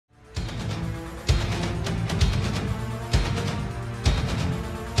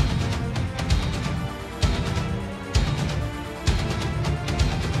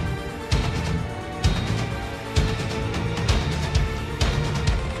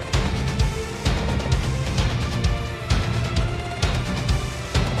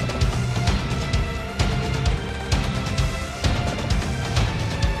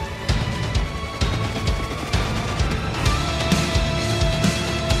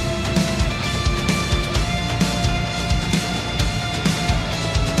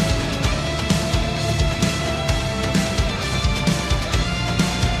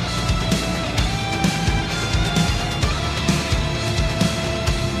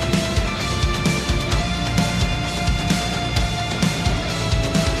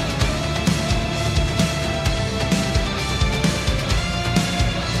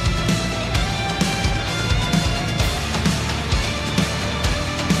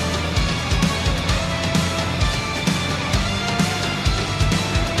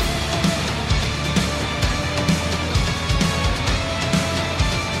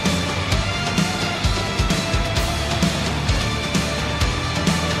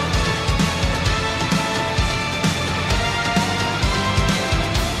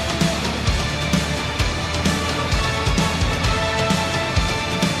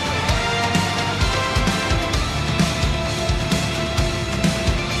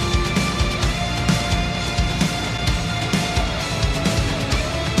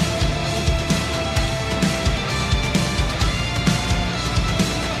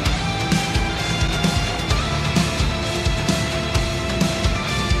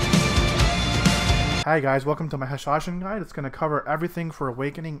Hi guys, welcome to my Hashashin guide. It's going to cover everything for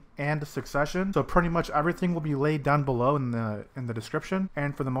Awakening and Succession. So pretty much everything will be laid down below in the description.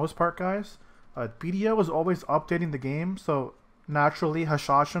 And for the most part, guys, BDO is always updating the game, so naturally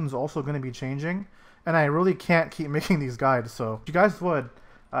Hashashin is also going to be changing. And I really can't keep making these guides, so if you guys would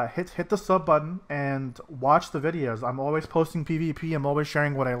hit the sub button and watch the videos. I'm always posting PvP. I'm always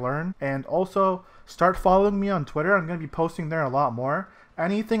sharing what I learn. And also start following me on Twitter. I'm going to be posting there a lot more.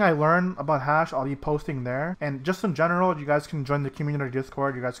 Anything I learn about Hash, I'll be posting there. And just in general, you guys can join the community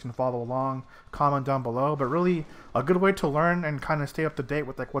Discord. You guys can follow along, comment down below. But really, a good way to learn and kind of stay up to date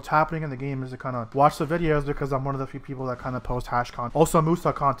with like what's happening in the game is to kind of watch the videos, because I'm one of the few people that kind of post Hash content. Also,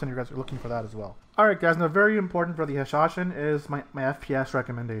 Musa content, you guys are looking for that as well. Alright guys, now very important for the Hashashin is my FPS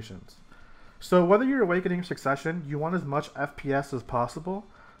recommendations. So whether you're Awakening or Succession, you want as much FPS as possible.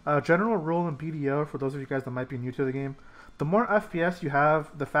 General rule in BDO, for those of you guys that might be new to the game, the more FPS you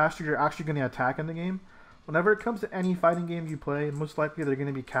have, the faster you're actually going to attack in the game. Whenever it comes to any fighting game you play, most likely they're going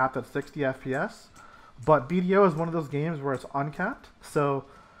to be capped at 60 FPS. But BDO is one of those games where it's uncapped, so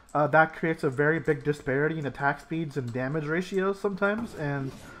that creates a very big disparity in attack speeds and damage ratios sometimes,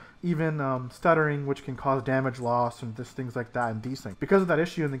 and even stuttering, which can cause damage loss and just things like that and desync. Because of that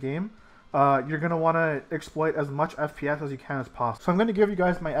issue in the game, you're going to want to exploit as much FPS as you can as possible. So I'm going to give you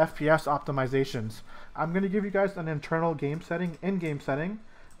guys my FPS optimizations. I'm going to give you guys an internal game setting, in-game setting,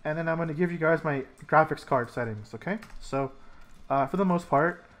 and then I'm going to give you guys my graphics card settings, okay? So for the most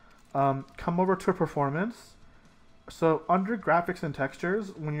part, come over to performance. So under graphics and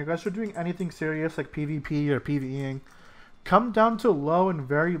textures, when you guys are doing anything serious like PvP or PvEing, come down to low and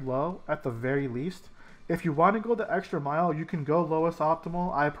very low at the very least. If you want to go the extra mile, you can go lowest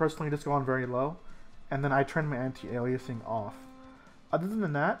optimal. I personally just go on very low, and then I turn my anti-aliasing off. Other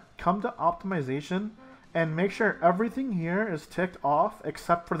than that, come to optimization and make sure everything here is ticked off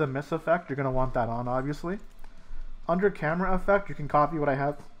except for the miss effect. You're going to want that on, obviously. Under camera effect, you can copy what I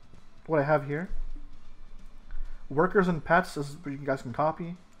have here. Workers and pets is what you guys can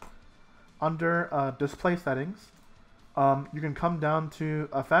copy. Under display settings, you can come down to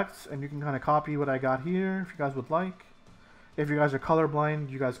effects and you can kind of copy what I got here if you guys would like. If you guys are colorblind,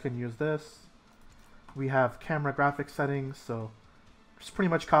 you guys can use this. We have camera graphics settings, so just pretty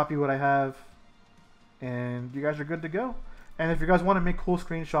much copy what I have and you guys are good to go. And if you guys want to make cool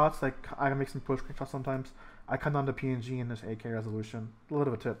screenshots, like I can make some cool screenshots sometimes, I come down to PNG in this 8K resolution. A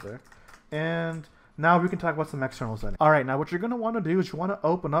little bit of a tip there. And now we can talk about some external settings. Alright, now what you're going to want to do is you want to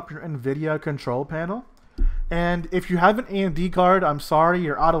open up your NVIDIA control panel. And if you have an AMD card, I'm sorry,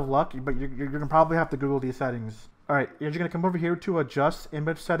 you're out of luck, but you're going to probably have to Google these settings. Alright, you're going to come over here to adjust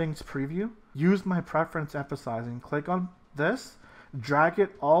image settings preview. Use my preference emphasizing. Click on this, drag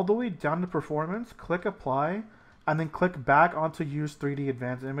it all the way down to performance, click apply, and then click back onto use 3D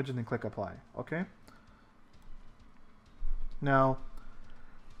advanced image and then click apply. Okay? Now,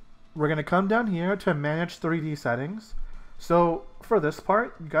 we're going to come down here to manage 3D settings. So for this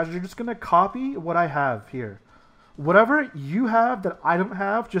part, you guys are just going to copy what I have here. Whatever you have that I don't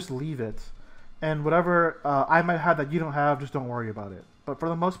have, just leave it. And whatever I might have that you don't have, just don't worry about it. But for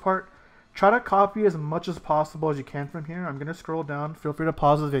the most part, try to copy as much as possible as you can from here. I'm going to scroll down. Feel free to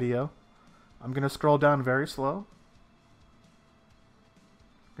pause the video. I'm going to scroll down very slow.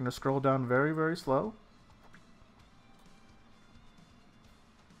 I'm going to scroll down very, very slow.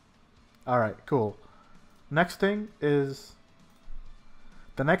 Alright, cool. The next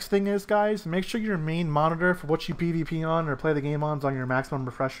thing is, guys, make sure your main monitor for what you PvP on or play the game on is on your maximum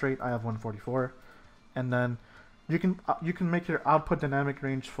refresh rate. I have 144. And then you can make your output dynamic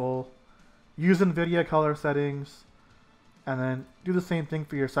range full. Use NVIDIA color settings. And then do the same thing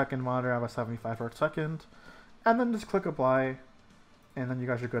for your second monitor. I have a 75 Hz second. And then just click apply. And then you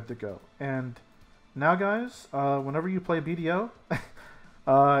guys are good to go. And now, guys, whenever you play BDO,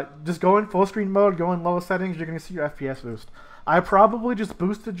 just go in full screen mode, go in lowest settings, you're going to see your FPS boost. I probably just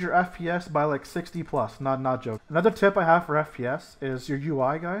boosted your FPS by like 60 plus, not joking. Another tip I have for FPS is your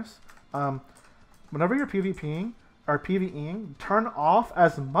UI, guys. Whenever you're PvPing or PvEing, turn off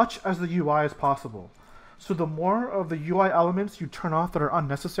as much as the UI as possible. So the more of the UI elements you turn off that are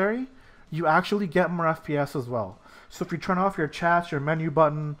unnecessary, you actually get more FPS as well. So if you turn off your chats, your menu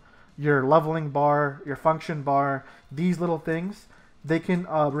button, your leveling bar, your function bar, these little things, they can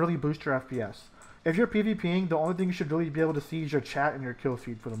really boost your FPS. If you're PvPing, the only thing you should really be able to see is your chat and your kill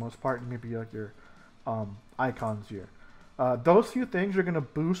feed for the most part, and maybe like your icons here. Those few things are going to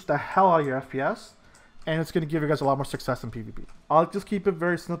boost the hell out of your FPS, and it's going to give you guys a lot more success in PvP. I'll just keep it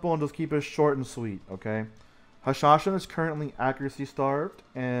very simple and just keep it short and sweet, okay? Hashashin is currently accuracy starved,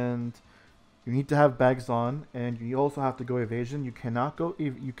 and You need to have bags on, and you also have to go evasion. You cannot go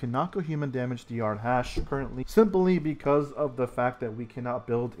human damage DR and hash currently, simply because of the fact that we cannot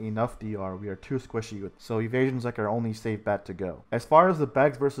build enough DR. We are too squishy with, so evasion's like our only safe bet to go. As far as the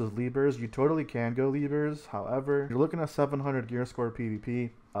bags versus levers, you totally can go levers. However, you're looking at 700 gear score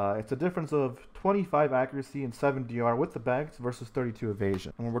PvP. It's a difference of 25 accuracy and 7 DR with the bags versus 32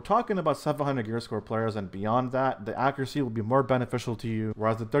 evasion. And when we're talking about 700 gear score players and beyond that, the accuracy will be more beneficial to you,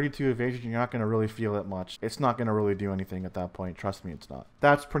 whereas the 32 evasion, you're not going to really feel it much. It's not going to really do anything at that point. Trust me, it's not.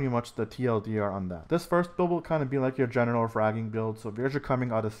 That's pretty much the TLDR on that. This first build will kind of be like your general fragging build. So if you're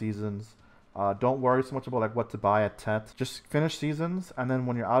coming out of seasons, don't worry so much about like what to buy at TET. Just finish seasons, and then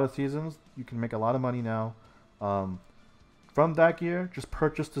when you're out of seasons, you can make a lot of money now. From that gear, just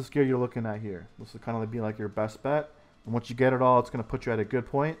purchase this gear you're looking at here. This will kind of be like your best bet. And once you get it all, it's going to put you at a good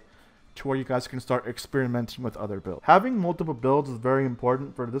point to where you guys can start experimenting with other builds. Having multiple builds is very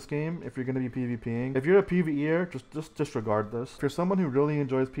important for this game if you're going to be PvPing. If you're a PvEer, just disregard this. If you're someone who really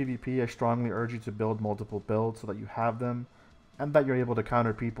enjoys PvP, I strongly urge you to build multiple builds so that you have them and that you're able to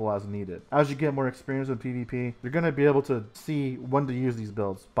counter people as needed. As you get more experience in PvP, you're going to be able to see when to use these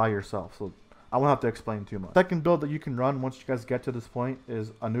builds by yourself. So I won't have to explain too much. Second build that you can run once you guys get to this point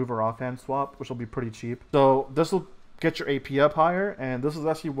is a Maneuver offhand swap, which will be pretty cheap. So this will get your AP up higher, and this is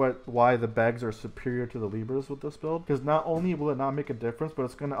actually why the bags are superior to the levers with this build, because not only will it not make a difference, but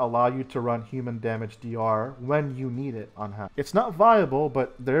it's going to allow you to run human damage DR when you need it on hash. It's not viable,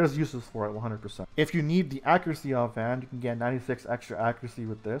 but there is uses for it 100%. If you need the accuracy offhand, you can get 96 extra accuracy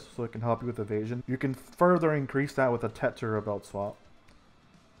with this, so it can help you with evasion. You can further increase that with a TET turret belt swap.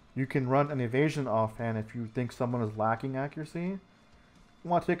 You can run an evasion offhand if you think someone is lacking accuracy. You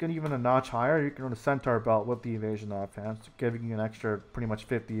want to take it even a notch higher, you can run a centaur belt with the evasion offhand, so giving you an extra pretty much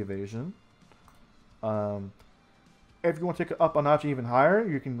 50 evasion. If you want to take it up a notch even higher,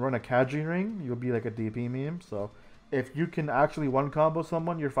 you can run a Kadji ring. You'll be like a DP meme. So if you can actually one combo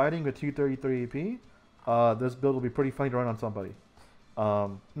someone you're fighting with 233 AP, this build will be pretty funny to run on somebody.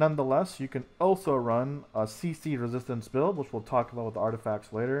 Nonetheless, you can also run a CC resistance build, which we'll talk about with the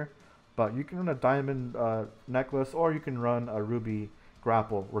artifacts later. But you can run a diamond necklace, or you can run a ruby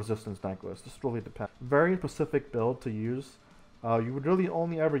grapple resistance necklace. This really depends. Very specific build to use. You would really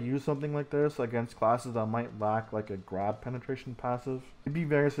only ever use something like this against classes that might lack like a grab penetration passive. You'd be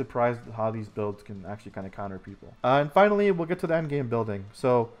very surprised at how these builds can actually kind of counter people. And finally, we'll get to the end game building.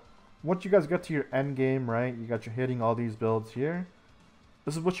 So once you guys get to your end game, right, you got your hitting all these builds here.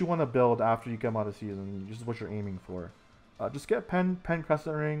 This is what you want to build after you come out of season. This is what you're aiming for. Just get pen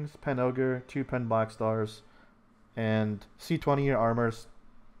crescent rings, pen ogre, 2 pen black stars, and C20 your armors.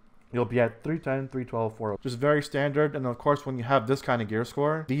 You'll be at 310, 312, 4. Just very standard. And of course, when you have this kind of gear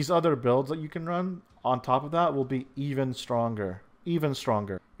score, these other builds that you can run on top of that will be even stronger. Even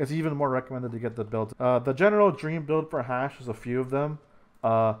stronger. It's even more recommended to get the build. The general dream build for hash is a few of them.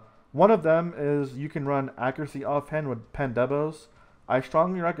 One of them is you can run accuracy offhand with pen debos. I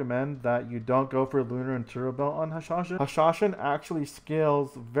strongly recommend that you don't go for Lunar and Turbo Belt on Hashashin. Hashashin actually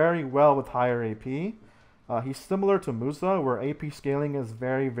scales very well with higher AP. He's similar to Musa, where AP scaling is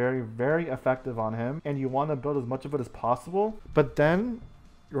very, very, very effective on him, and you want to build as much of it as possible. But then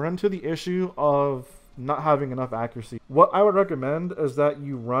you run into the issue of not having enough accuracy. What I would recommend is that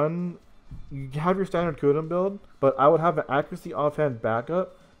you have your standard Kudum build, but I would have an accuracy offhand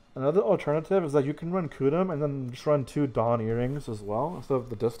backup. Another alternative is that you can run Kudum and then just run 2 Dawn earrings as well instead of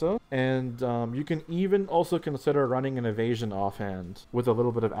the Disto. And you can even also consider running an evasion offhand with a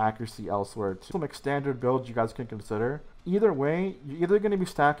little bit of accuracy elsewhere too. Some like standard builds you guys can consider. Either way, you're either going to be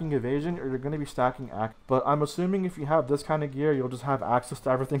stacking evasion or you're going to be stacking act. But I'm assuming if you have this kind of gear, you'll just have access to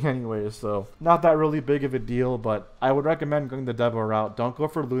everything anyways. So not that really big of a deal, but I would recommend going the Debo route. Don't go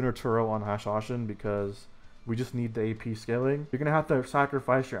for Lunar Turo on Hashashin because we just need the AP scaling. You're going to have to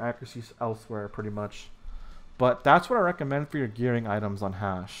sacrifice your accuracies elsewhere pretty much. But that's what I recommend for your gearing items on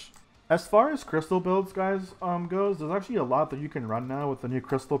Hash. As far as crystal builds, guys, goes, there's actually a lot that you can run now with the new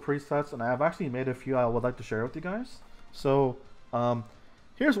crystal presets, and I've actually made a few I would like to share with you guys. So,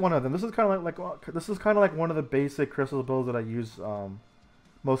 here's one of them. This is kind of like one of the basic crystal builds that I use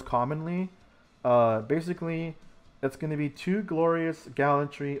most commonly. Basically, it's going to be 2 Glorious,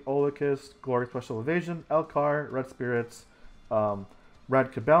 Gallantry, Olicus, Glorious Special Evasion, Elkar, Red Spirits,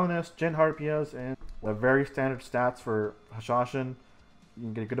 Red Cabelinus, Jin Harpias, and the very standard stats for Hashashin. You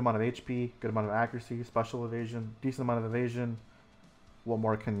can get a good amount of HP, good amount of accuracy, special evasion, decent amount of evasion. What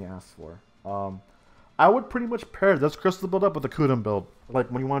more can you ask for? I would pretty much pair this crystal build up with a Kudum build. Like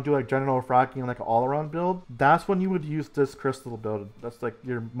when you want to do like general fracking, like an all-around build, that's when you would use this crystal build. That's like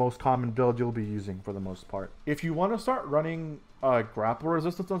your most common build you'll be using for the most part. If you want to start running grapple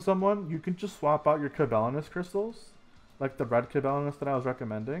resistance on someone, you can just swap out your Cabelinus crystals, like the red Cabelinus that I was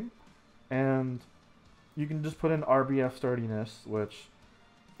recommending, and you can just put in RBF sturdiness, which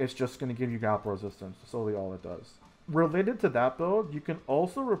it's just going to give you grapple resistance. That's solely all it does. Related to that build, you can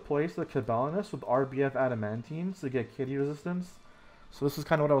also replace the Cabelinus with RBF adamantines to get kitty resistance. So this is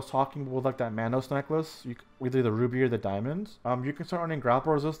kind of what I was talking about with like that Manos necklace, either the ruby or the diamonds. You can start running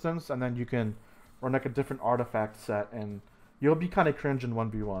grapple resistance, and then you can run like a different artifact set, and you'll be kind of cringe in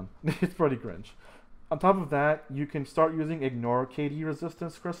 1v1. It's pretty cringe. On top of that, you can start using ignore KD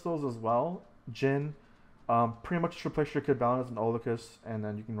resistance crystals as well. Jin, pretty much just replace your Cabelinus and Olicus, and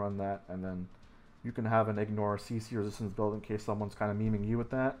then you can run that, and then you can have an ignore CC resistance build in case someone's kind of memeing you with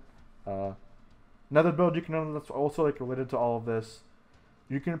that. Another build you can run that's also like related to all of this,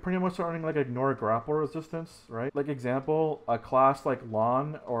 you can pretty much start running like ignore grapple resistance, right? Like example, a class like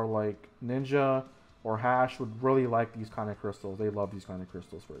Lon or like Ninja or Hash would really like these kind of crystals. They love these kind of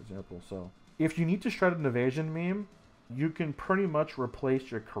crystals, for example. So if you need to shred an evasion meme, you can pretty much replace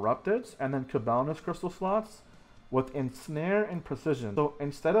your Corrupteds and then Cabelinus crystal slots with Ensnare and Precision. So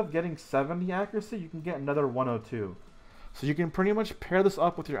instead of getting 70 accuracy, you can get another 102. So you can pretty much pair this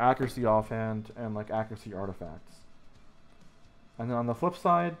up with your accuracy offhand and like accuracy artifacts. And then on the flip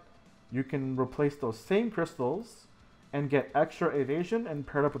side, you can replace those same crystals and get extra evasion and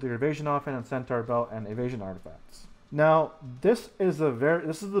pair it up with your evasion offhand and centaur belt and evasion artifacts. Now, this is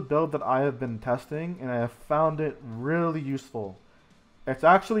the build that I have been testing, and I have found it really useful. It's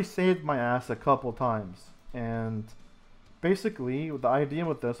actually saved my ass a couple times. And basically, the idea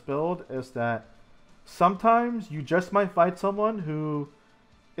with this build is that sometimes you just might fight someone who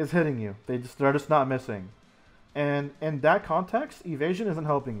is hitting you. They're just not missing. And in that context, evasion isn't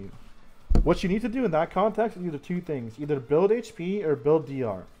helping you. What you need to do in that context is either two things. Either build HP or build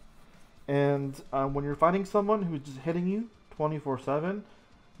DR. And when you're fighting someone who's just hitting you 24/7,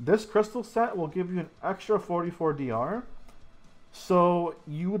 this crystal set will give you an extra 44 DR. So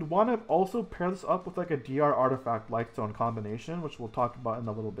you would want to also pair this up with like a DR artifact Lightstone combination, which we'll talk about in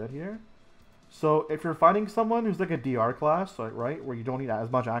a little bit here. So if you're fighting someone who's like a DR class, like, right, where you don't need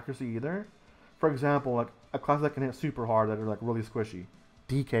as much accuracy either, for example, like a class that can hit super hard that are like really squishy.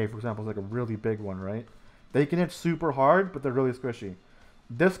 DK, for example, is like a really big one, right? They can hit super hard, but they're really squishy.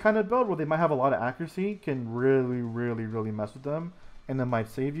 This kind of build where they might have a lot of accuracy can really mess with them, and it might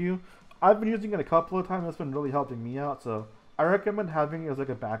save you. I've been using it a couple of times. It's been really helping me out, so I recommend having it as like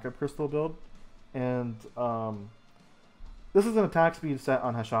a backup crystal build. And this is an attack speed set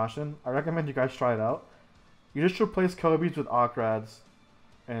on Hashashin. I recommend you guys try it out. You just replace Kobe's with Okrads,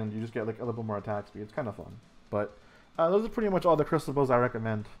 and you just get like a little bit more attack speed. It's kind of fun. But those are pretty much all the crystal builds I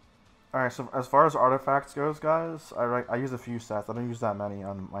recommend. Alright, so as far as artifacts goes, guys, I use a few sets. I don't use that many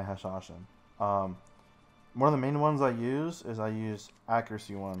on my Hashashin. One of the main ones I use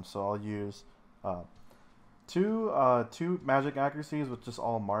accuracy ones. So I'll use two magic accuracies with just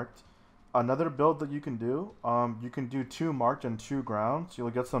all marked. Another build that you can do 2 marked and 2 ground. So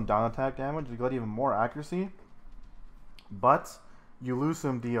you'll get some down attack damage. You get even more accuracy, but you lose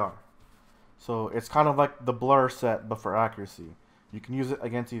some DR. So it's kind of like the blur set, but for accuracy. You can use it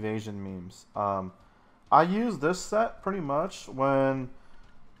against evasion memes. I use this set pretty much when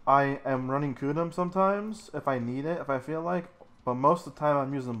I am running Kudum sometimes, if I need it, if I feel like. But most of the time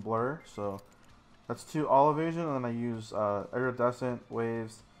I'm using blur, so that's 2 all evasion, and then I use iridescent,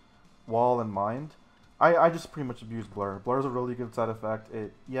 waves, wall, and mind. I just pretty much abuse blur. Blur is a really good side effect.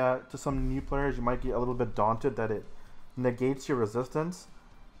 Yeah, to some new players you might get a little bit daunted that it negates your resistance.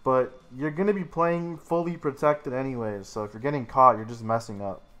 But you're going to be playing fully protected anyways, so if you're getting caught, you're just messing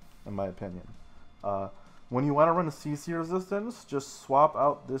up, in my opinion. When you want to run a CC resistance, just swap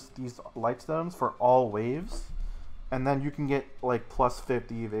out these Lightstones for all waves, and then you can get like plus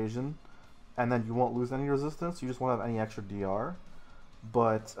 50 evasion, and then you won't lose any resistance. You just won't have any extra DR.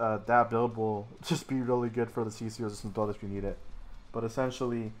 But that build will just be really good for the CC resistance build if you need it. But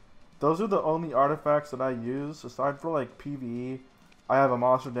essentially, those are the only artifacts that I use, aside for like PvE. I have a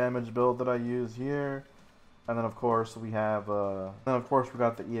monster damage build that I use here, and then of course we have we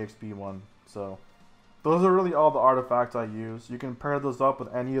got the EXP one. So those are really all the artifacts I use. You can pair those up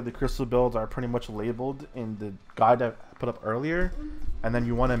with any of the crystal builds that are pretty much labeled in the guide I put up earlier, and then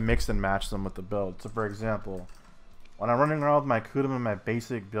you want to mix and match them with the build. So for example, when I'm running around with my Kudum and my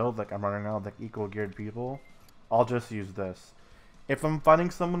basic build, like I'm running around with like equal geared people, I'll just use this. If I'm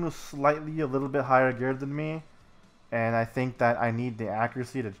fighting someone who's slightly a little bit higher geared than me, and I think that I need the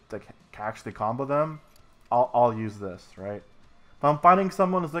accuracy to actually combo them, I'll use this, right? If I'm fighting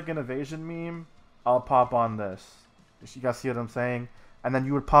someone who's like an evasion meme, I'll pop on this. You guys see what I'm saying? And then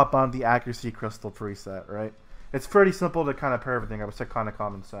you would pop on the accuracy crystal preset, right? It's pretty simple to kind of pair everything. I would say kind of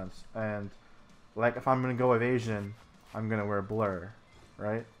common sense. And like if I'm gonna go evasion, I'm gonna wear blur,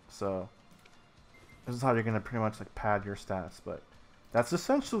 right? So this is how you're gonna pretty much like pad your stats. But that's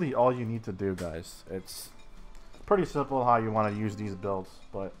essentially all you need to do, guys. It's pretty simple how you want to use these builds.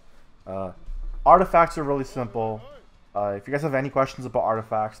 But artifacts are really simple. If you guys have any questions about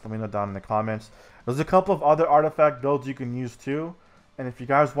artifacts, let me know down in the comments. There's a couple of other artifact builds you can use too. And if you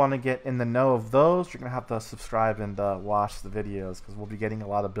guys want to get in the know of those, you're going to have to subscribe and watch the videos, because we'll be getting a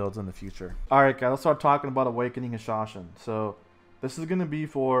lot of builds in the future. Alright guys, let's start talking about Awakening Hashashin. So this is going to be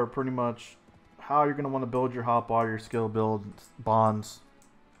for pretty much how you're going to want to build your hotbar, your skill build, bonds,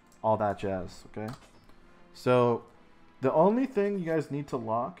 all that jazz, okay? So the only thing you guys need to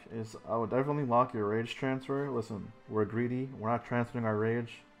lock is, I would definitely lock your rage transfer. Listen, we're greedy. We're not transferring our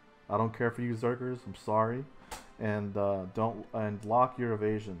rage. I don't care for you Zerkers. I'm sorry. And lock your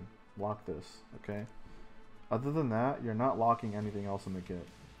evasion. Lock this, okay? Other than that, you're not locking anything else in the kit.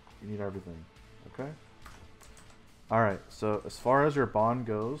 You need everything, okay? All right. So as far as your bond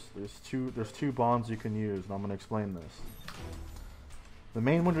goes, there's two bonds you can use, and I'm gonna explain this. The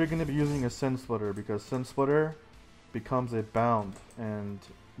main one you're gonna be using is Sin Splitter, because Sin Splitter becomes a bound, and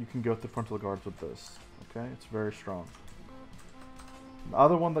you can go through frontal guards with this. Okay, it's very strong. The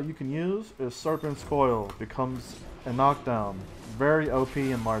other one that you can use is Serpent's Coil. Becomes a knockdown, very OP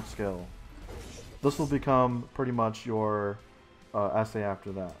in large scale. This will become pretty much your SA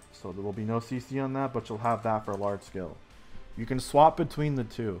after that. So there will be no CC on that, but you'll have that for large scale. You can swap between the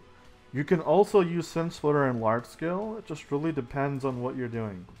two. You can also use Sin Splitter in large scale. It just really depends on what you're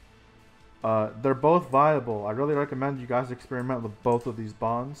doing. They're both viable. I really recommend you guys experiment with both of these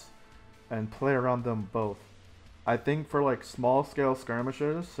bonds and play around them both. I think for like small scale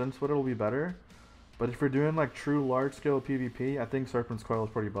skirmishes, Sin Splitter will be better. But if you're doing like true large scale PvP, I think Serpent's Coil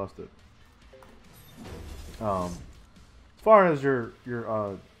is pretty busted. As far as your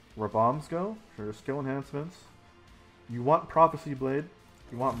bombs go, your skill enhancements, you want Prophecy Blade,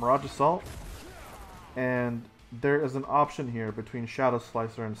 you want Mirage Assault, and there is an option here between Shadow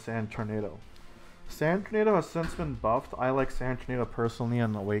Slicer and Sand Tornado. Sand Tornado has since been buffed. I like Sand Tornado personally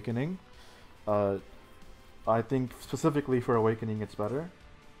on Awakening. I think specifically for Awakening it's better.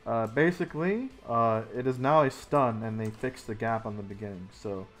 Basically, it is now a stun, and they fixed the gap on the beginning.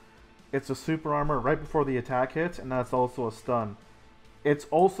 So it's a super armor right before the attack hits, and that's also a stun. It's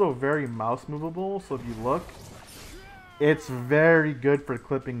also very mouse movable, so if you look, it's very good for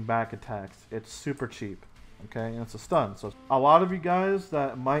clipping back attacks. It's super cheap. Okay, and it's a stun. So a lot of you guys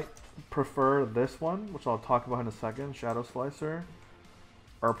that might prefer this one, which I'll talk about in a second, Shadow Slicer,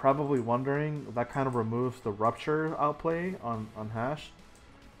 are probably wondering, that kind of removes the Rupture outplay on Hash.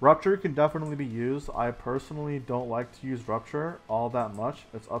 Rupture can definitely be used. I personally don't like to use Rupture all that much.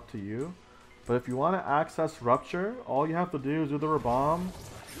 It's up to you. But if you want to access Rupture, all you have to do is do the Rebomb,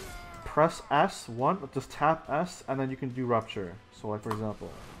 press S, just tap S, and then you can do Rupture. So like for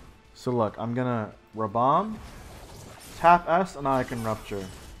example, so look, I'm gonna Rebomb, tap S, and now I can Rupture.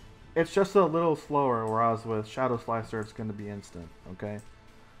 It's just a little slower, whereas with Shadow Slicer, it's gonna be instant, okay?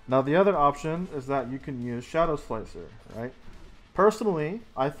 Now the other option is that you can use Shadow Slicer, right? Personally,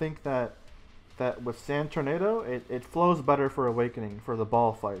 I think that with Sand Tornado, it flows better for Awakening, for the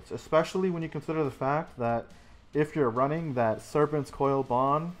ball fights, especially when you consider the fact that if you're running that Serpent's Coil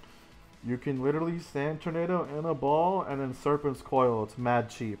bond, you can literally Sand Tornado in a ball and then Serpent's Coil. It's mad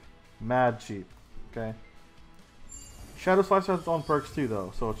cheap. Mad cheap. Okay? Shadow Slicer has its own perks too,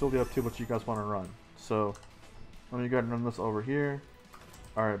 though, so it's really up to what you guys want to run. So, let me go ahead and run this over here.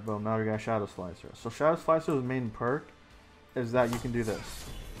 Alright, boom, now we got Shadow Slicer. So Shadow Slicer's main perk is that you can do this.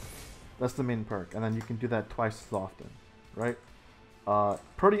 That's the main perk, and then you can do that twice as often, right?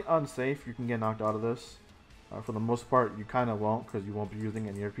 Pretty unsafe, you can get knocked out of this. For the most part, you kind of won't, because you won't be using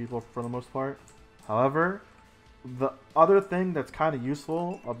it near people for the most part. However, the other thing that's kind of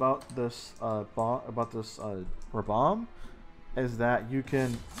useful about this Rebomb is that you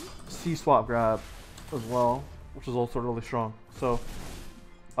can C-swap grab as well, which is also really strong. So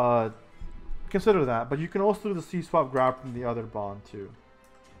consider that, but you can also do the C-swap grab from the other bond too.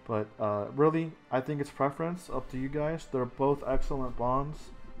 But really, I think it's preference, up to you guys. They're both excellent bonds.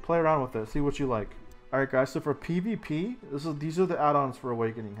 Play around with it, see what you like. Alright guys, so for PvP, these are the add-ons for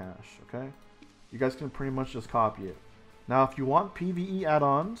Awakening Hash, okay? You guys can pretty much just copy it. Now if you want PvE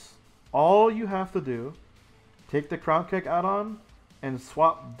add-ons, all you have to do, take the Crown Kick add-on and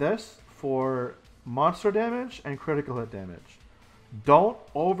swap this for monster damage and critical hit damage. Don't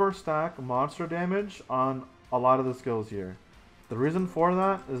overstack monster damage on a lot of the skills here. The reason for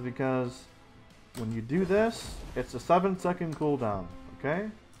that is because when you do this, it's a 7-second cooldown, okay?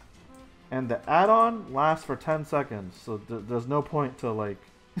 And the add-on lasts for 10 seconds, so there's no point to like,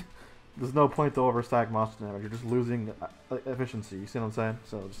 there's no point to overstack monster damage. You're just losing efficiency. You see what I'm saying?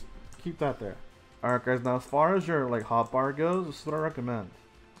 So just keep that there. All right, guys. Now, as far as your like hotbar goes, this is what I recommend.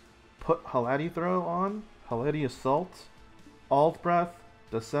 Put Haleti Throw on, Haleti Assault, Alt Breath,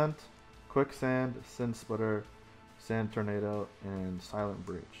 Descent, Quicksand, Sin Splitter, Sand Tornado, and Silent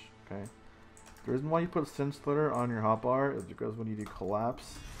Breach. Okay. The reason why you put Sin Splitter on your hotbar is because when you do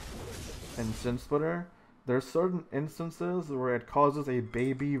Collapse and Sin Splitter, there's certain instances where it causes a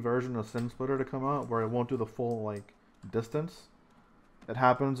baby version of Sin Splitter to come out where it won't do the full like distance. It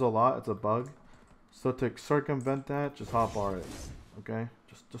happens a lot. It's a bug. So to circumvent that, just hotbar it. Okay,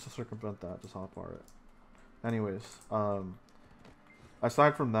 just to circumvent that, just hotbar it. Anyways,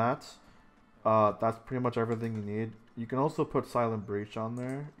 aside from that, that's pretty much everything you need. You can also put Silent Breach on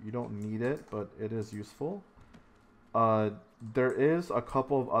there. You don't need it, but it is useful. There is a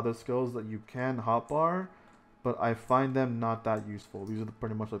couple of other skills that you can hotbar, but I find them not that useful. These are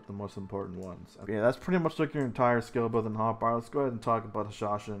pretty much like the most important ones. Okay, that's pretty much like your entire skill build in hotbar. Let's go ahead and talk about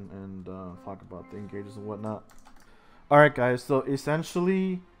Hashashin and talk about the engages and whatnot. Alright guys, so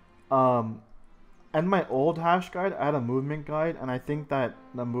essentially, in my old hash guide, I had a movement guide, and I think that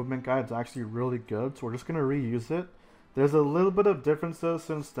the movement guide is actually really good, so we're just going to reuse it. There's a little bit of differences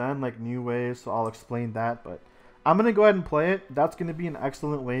since then, like new ways, so I'll explain that, but I'm going to go ahead and play it. That's going to be an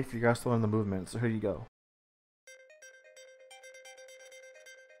excellent way for you guys to learn the movement, so here you go.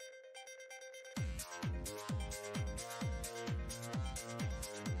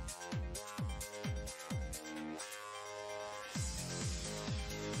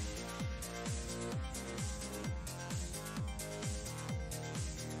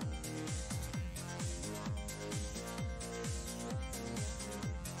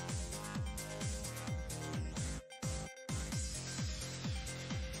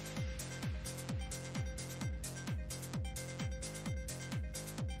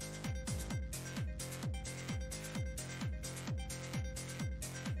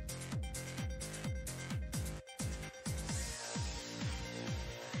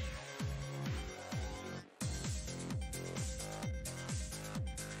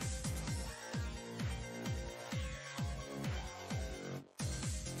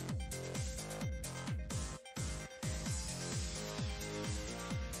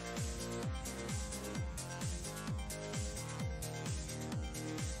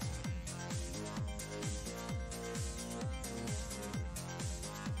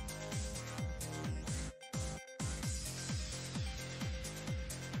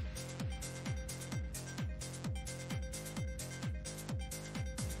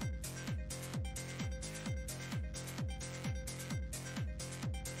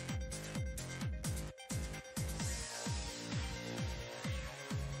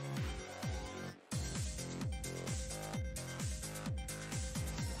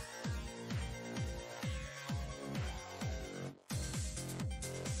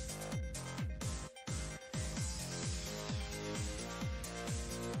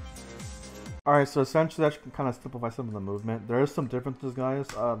 Alright, so essentially that should kind of simplify some of the movement. There is some differences, guys.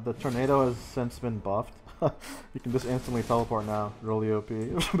 The tornado has since been buffed. You can just instantly teleport now. Really OP.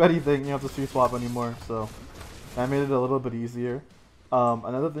 Betty thing, you don't have to swap anymore, so that made it a little bit easier.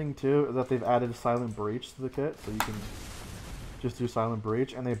 Another thing too is that they've added Silent Breach to the kit, so you can just do Silent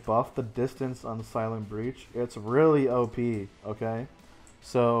Breach, and they buffed the distance on Silent Breach. It's really OP, okay?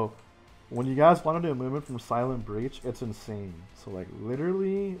 So when you guys want to do a movement from Silent Breach, it's insane. So like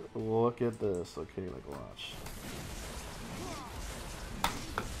literally, look at this. Okay, like watch.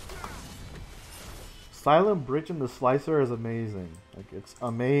 Silent Breach in the Slicer is amazing. Like it's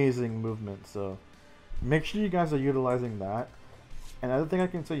amazing movement. So make sure you guys are utilizing that. Another thing I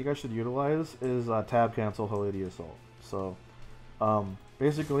can say you guys should utilize is tab cancel Haleti Assault. So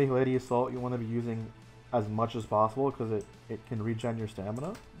basically Haleti Assault you want to be using as much as possible because it can regen your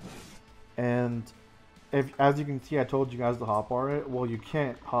stamina. And if, as you can see, I told you guys to hotbar it. Well, you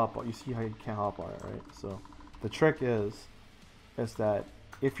can't hotbar. You see how you can't hotbar it, right? So the trick is that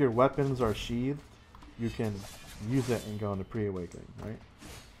if your weapons are sheathed, you can use it and go into pre-awakening, right?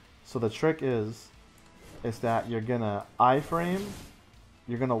 So the trick is that you're gonna iframe,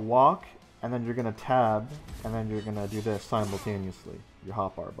 you're gonna walk, and then you're gonna tab, and then you're gonna do this simultaneously, your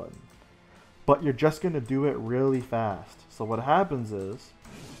hotbar button. But you're just gonna do it really fast. So what happens is,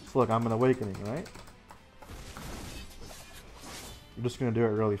 so look, I'm an awakening, right? You're just gonna do it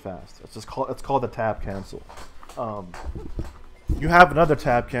really fast. It's called the tab cancel. You have another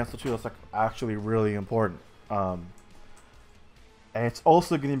tab cancel too that's like actually really important. And it's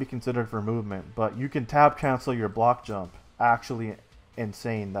also going to be considered for movement, but you can tab cancel your block jump. Actually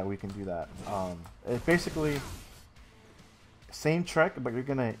insane that we can do that. It's basically same trick, but you're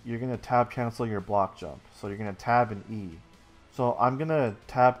gonna tab cancel your block jump. So you're gonna tab and E. So I'm gonna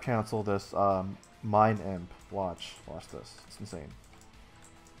tab cancel this mine imp. Watch this. It's insane.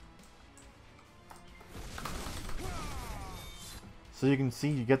 So you can see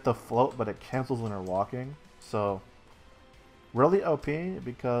you get the float, but it cancels when you're walking. So really OP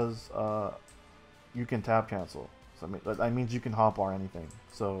because you can tab cancel. So that means you can hop or anything.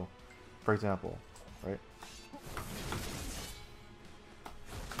 So, for example, right?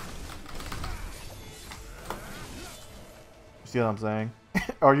 See what I'm saying?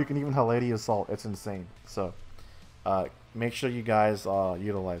 Or you can even Halady Assault. It's insane. So, make sure you guys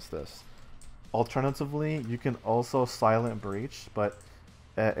utilize this. Alternatively, you can also Silent Breach, but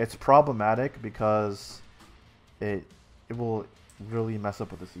it's problematic because it will really mess up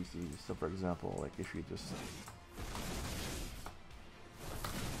with the CCs. So, for example, like if you just...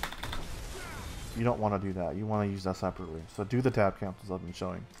 You don't want to do that. You want to use that separately. So do the tab cancels I've been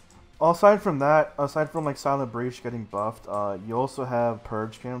showing. Aside from that, aside from like Silent Breach getting buffed, you also have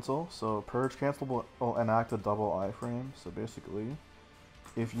Purge Cancel. So Purge Cancel will enact a double iframe. So basically,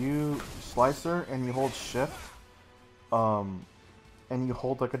 if you Slicer and you hold Shift, and you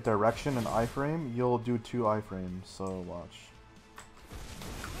hold like a direction and iframe, you'll do 2 iframes. So watch.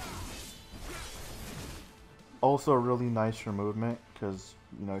 Also really nice for movement because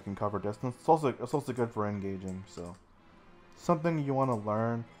you know it can cover distance. It's also good for engaging. So something you want to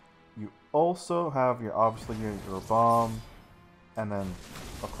learn. You also have obviously your bomb, and then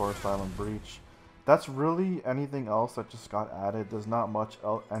of course Silent Breach. That's really anything else that just got added. There's not much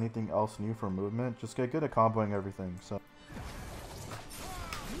anything else new for movement. Just get good at comboing everything. So.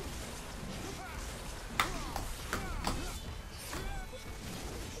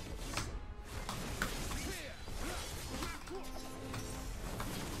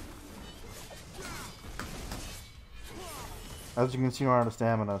 As you can see, we're out of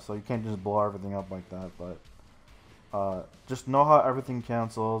stamina, so you can't just blow everything up like that, but just know how everything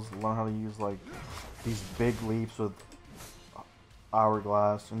cancels, learn how to use like these big leaps with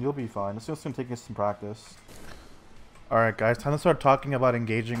Hourglass, and you'll be fine. It's just going to take you some practice. Alright guys, time to start talking about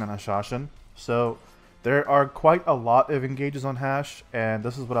engaging on Hashashin. So, there are quite a lot of engages on Hash, and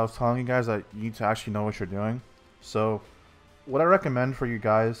this is what I was telling you guys, that you need to actually know what you're doing. So, what I recommend for you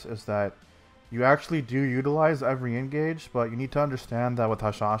guys is that you actually do utilize every engage, but you need to understand that with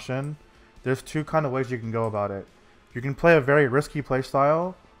Hashashin, there's 2 kind of ways you can go about it. You can play a very risky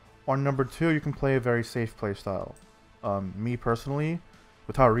playstyle, or number 2, you can play a very safe playstyle. Me personally,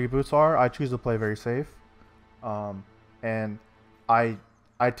 with how reboots are, I choose to play very safe, and I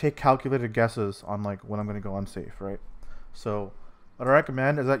take calculated guesses on like when I'm going to go unsafe, right? So what I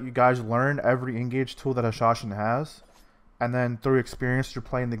recommend is that you guys learn every engage tool that Hashashin has. And then through experience, you're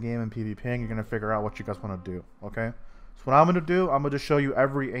playing the game in PvPing, you're going to figure out what you guys want to do, okay? So what I'm going to do, I'm going to show you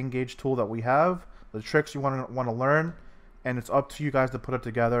every engage tool that we have, the tricks you want to learn, and it's up to you guys to put it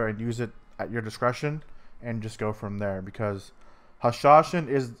together and use it at your discretion, and just go from there, because Hashashin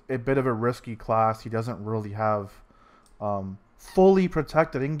is a bit of a risky class. He doesn't really have fully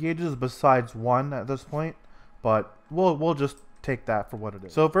protected engages besides 1 at this point, but we'll just take that for what it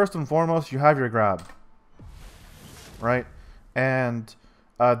is. So first and foremost, you have your grab. Right, and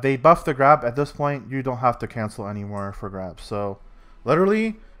they buff the grab. At this point, you don't have to cancel anymore for grabs. So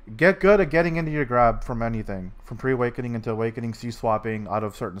literally get good at getting into your grab from anything, from pre-awakening into awakening, C-swapping out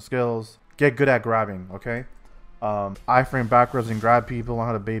of certain skills. Get good at grabbing, okay? Iframe backwards and grab people, learn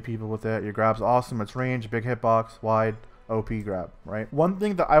how to bait people with it. Your grab's awesome. It's range, big hitbox, wide, OP grab, right? One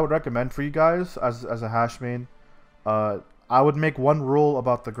thing that I would recommend for you guys as a Hash main, I would make one rule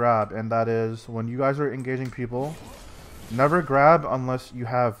about the grab, and that is when you guys are engaging people, never grab unless you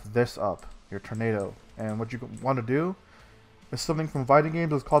have this up, your tornado. And what you want to do is something from fighting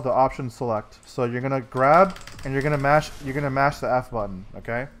games is called the option select. So you're gonna grab and you're gonna mash the F button,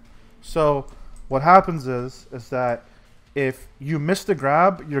 okay? So what happens is that if you miss the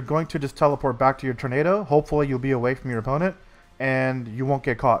grab, you're going to just teleport back to your tornado. Hopefully you'll be away from your opponent and you won't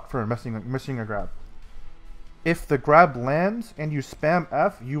get caught for missing a grab. If the grab lands and you spam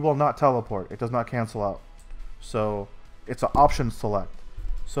F, you will not teleport. It does not cancel out. So it's an option select.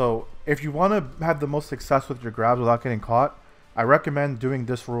 So if you want to have the most success with your grabs without getting caught, I recommend doing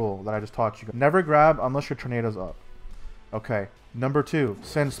this rule that I just taught you. Never grab unless your tornado's up. Okay, number 2,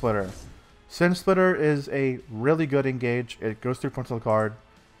 Sin Splitter. Sin Splitter is a really good engage. It goes through frontal card.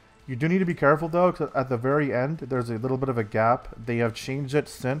 You do need to be careful though, because at the very end, there's a little bit of a gap. They have changed it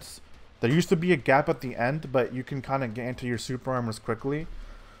since. There used to be a gap at the end, but you can kind of get into your super armors quickly.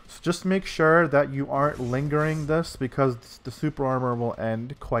 So just make sure that you aren't lingering this, because the super armor will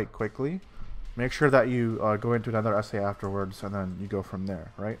end quite quickly. Make sure that you go into another essay afterwards, and then you go from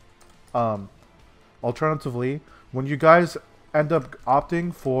there, right? Alternatively, when you guys end up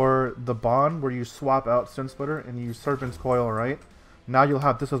opting for the bond where you swap out Sin Splitter and you use Serpent's Coil, right? Now you'll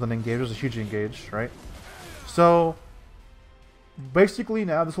have this as an engage, as a huge engage, right? So basically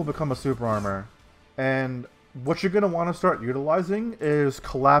now this will become a super armor, and what you're gonna want to start utilizing is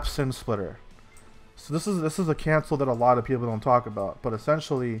Collapse Sin Splitter. So this is a cancel that a lot of people don't talk about, but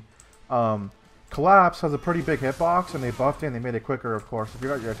essentially, Collapse has a pretty big hitbox, and they buffed it and they made it quicker, of course. If you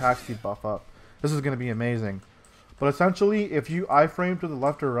got your attack speed buff up, this is gonna be amazing. But essentially, if you iframe to the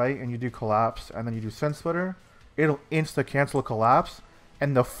left or right and you do Collapse and then you do Sin Splitter, it'll insta cancel Collapse,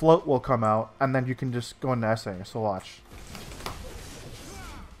 and the float will come out, and then you can just go into essay. So watch.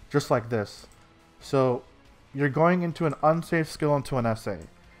 Just like this. So you're going into an unsafe skill into an essay.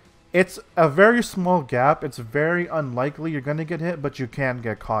 It's a very small gap. It's very unlikely you're going to get hit, but you can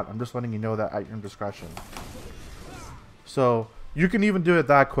get caught. I'm just letting you know that at your discretion. So you can even do it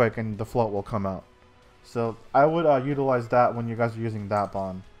that quick and the float will come out. So I would utilize that when you guys are using that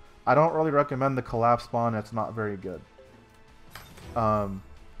bond. I don't really recommend the Collapse bond. It's not very good.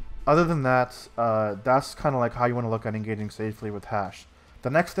 Other than that, that's kind of like how you want to look at engaging safely with Hash. The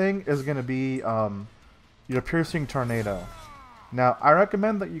next thing is going to be your Piercing Tornado. Now, I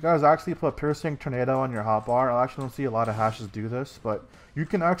recommend that you guys actually put Piercing Tornado on your hotbar. I actually don't see a lot of Hashes do this, but you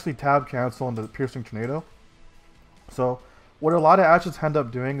can actually tab cancel into the Piercing Tornado. So what a lot of Hashes end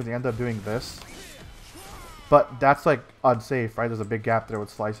up doing is they end up doing this. But that's like unsafe, right? There's a big gap there with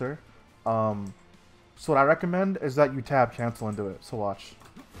Slicer. So what I recommend is that you tab cancel into it. So watch.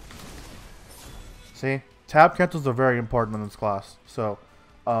 See? Tab cancels are very important in this class. So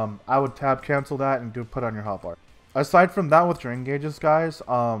I would tab cancel that and put it on your hotbar. Aside from that, with your engages, guys,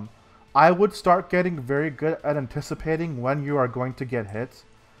 I would start getting very good at anticipating when you are going to get hit.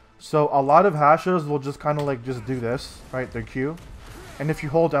 So a lot of Hashes will just kind of like just do this, right? Their Q. And if you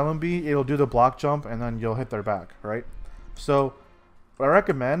hold LMB, it'll do the block jump and then you'll hit their back, right? So what I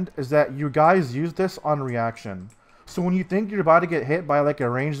recommend is that you guys use this on reaction. So when you think you're about to get hit by like a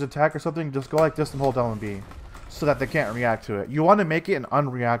ranged attack or something, just go like this and hold LMB so that they can't react to it. You want to make it an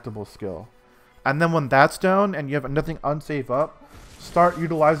unreactable skill. And then when that's down and you have nothing unsafe up, start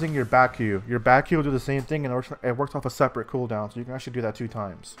utilizing your back Q. Your back Q will do the same thing, and it works off a separate cooldown, so you can actually do that 2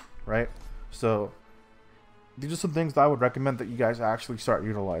 times, right? So these are some things that I would recommend that you guys actually start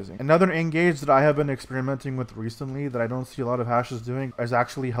utilizing. Another engage that I have been experimenting with recently that I don't see a lot of Hashes doing is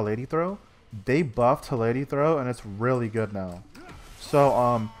actually Haladi Throw. They buffed Haladi Throw, and it's really good now.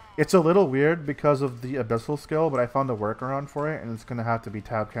 So it's a little weird because of the Abyssal skill, but I found a workaround for it, and it's going to have to be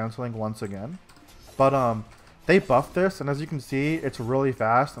tab canceling once again. But they buffed this, and as you can see, it's really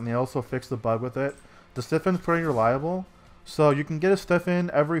fast, and they also fixed the bug with it. The stiffen's pretty reliable, so you can get a stiffen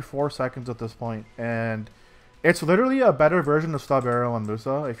every 4 seconds at this point, and it's literally a better version of Stub Arrow and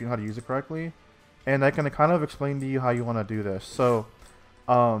Musa if you know how to use it correctly. And I can kind of explain to you how you want to do this. So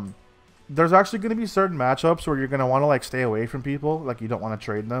there's actually going to be certain matchups where you're going to want to like stay away from people, like you don't want to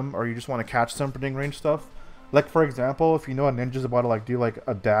trade them, or you just want to catch them for doing range stuff. Like for example, if you know a ninja's about to like do like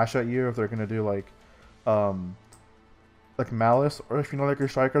a dash at you, if they're going to do like Malice, or if you know like your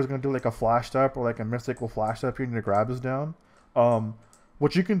striker is going to do like a flash step, or like a mystic will flash step you and your grab is down,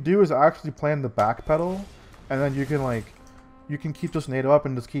 what you can do is actually plan the back pedal, and then you can keep this nado up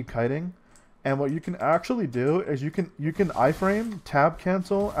and just keep kiting. And what you can actually do is you can iframe, tab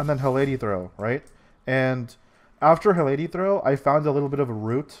cancel, and then Haladi Throw, right? And after Haladi Throw, I found a little bit of a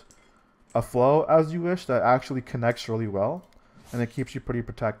route, a flow as you wish, that actually connects really well, and it keeps you pretty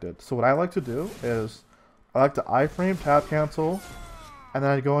protected. So what I like to do is I like to iframe, tab cancel, and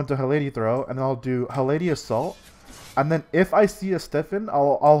then I go into Haladi Throw, and then I'll do Haladi Assault, and then if I see a stiffen,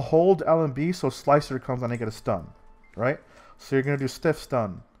 I'll hold LMB so Slicer comes and I get a stun, right? So you're gonna do stiff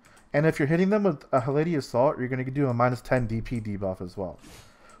stun. And if you're hitting them with a Haladi Assault, you're going to do a -10 DP debuff as well.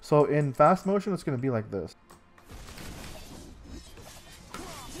 So in fast motion, it's going to be like this.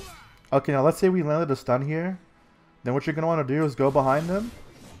 Okay, now let's say we landed a stun here. Then what you're going to want to do is go behind them.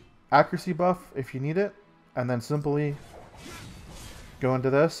 Accuracy buff if you need it. And then simply go into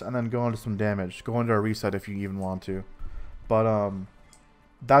this and then go into some damage. Go into a reset if you even want to. But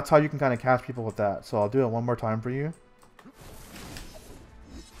that's how you can kind of catch people with that. So I'll do it one more time for you.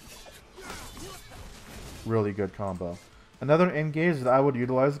 Really good combo. Another engage that I would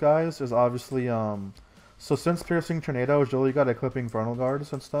utilize, guys, is obviously So since Piercing Tornado is really good at clipping frontal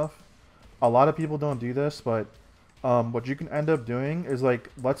guards and stuff, a lot of people don't do this, but what you can end up doing is, like,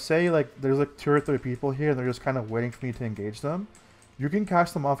 let's say like there's like 2 or 3 people here and they're just kind of waiting for me to engage them. You can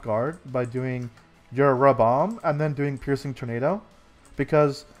catch them off guard by doing your Ra-Bomb and then doing Piercing Tornado,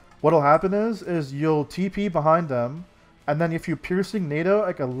 because what'll happen is you'll TP behind them, and then if you Piercing Tornado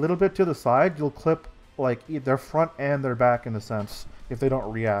like a little bit to the side, you'll clip like their front and their back in a sense if they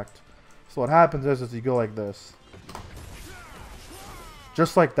don't react. So what happens is you go like this,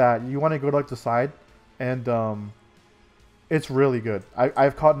 just like that. You want to go to like the side, and it's really good.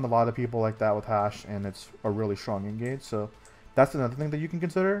 I've caught in a lot of people like that with Hash, and it's a really strong engage. So that's another thing that you can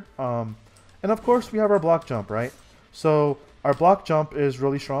consider. And of course we have our block jump, right? So our block jump is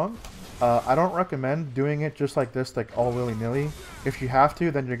really strong. I don't recommend doing it just like this, like all willy-nilly. If you have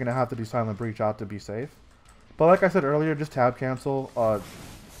to, then you're gonna have to do Silent Breach out to be safe. But like I said earlier, just tab cancel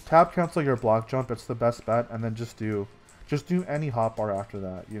your block jump. It's the best bet, and then just do any hotbar after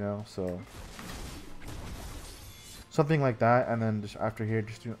that, you know. So something like that, and then just after here,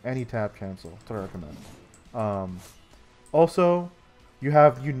 just do any tab cancel. That's what I recommend. Also, you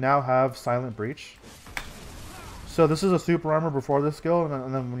now have Silent Breach. So this is a super armor before this skill,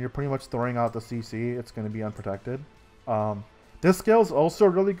 and then when you're pretty much throwing out the CC, it's going to be unprotected. This skill is also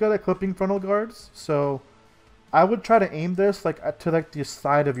really good at clipping frontal guards, so I would try to aim this like to like the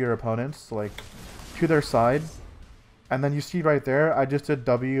side of your opponents, like to their side. And then you see right there, I just did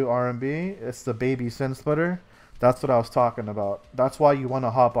WRMB. It's the baby Sin Splitter. That's what I was talking about. That's why you want a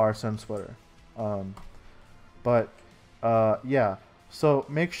hotbar Sin Splitter. Yeah. So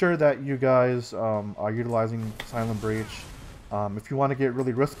make sure that you guys are utilizing Silent Breach. If you want to get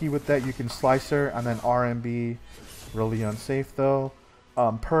really risky with that, you can Slicer and then RMB. Really unsafe though.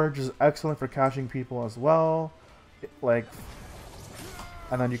 Purge is excellent for catching people as well. And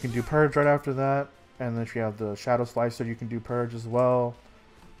then you can do Purge right after that. And then if you have the Shadow Slicer, you can do Purge as well.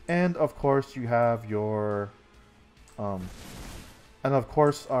 And of course you have your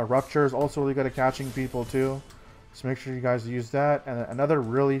Rupture is also really good at catching people too. So make sure you guys use that. And another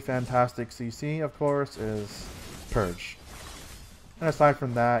really fantastic CC, of course, is Purge. And aside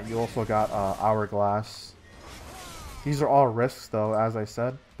from that, you also got Hourglass. These are all risks, though, as I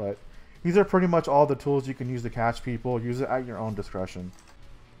said. But these are pretty much all the tools you can use to catch people. Use it at your own discretion.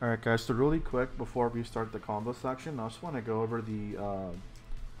 Alright, guys, so really quick, before we start the combo section, I just want to go over the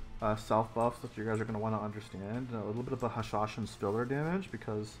self-buffs that you guys are going to want to understand. A little bit of the Hashashin's filler damage,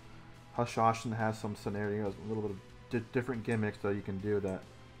 because Hashashin has some scenarios, a little bit of different gimmicks that you can do that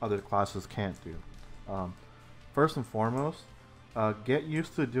other classes can't do. First and foremost, get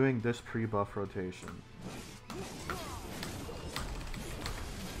used to doing this pre-buff rotation.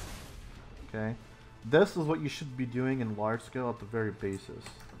 Okay, this is what you should be doing in large scale at the very basis.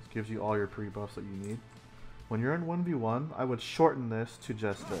 This gives you all your pre-buffs that you need. When you're in 1v1, I would shorten this to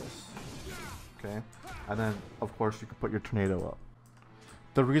just this. Okay, and then of course you can put your tornado up.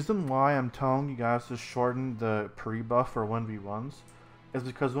 The reason why I'm telling you guys to shorten the pre-buff for 1v1s is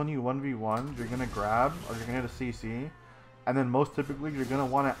because when you 1v1, you're going to grab, or you're going to hit a CC, and then most typically you're going to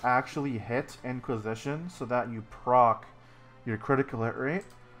want to actually hit Inquisition so that you proc your critical hit rate,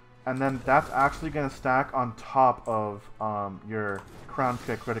 and then that's actually going to stack on top of your Crown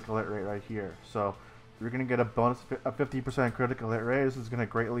Kick critical hit rate right here. So you're going to get a bonus of 50% critical hit rate. This is going to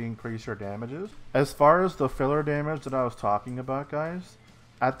greatly increase your damages. As far as the filler damage that I was talking about, guys,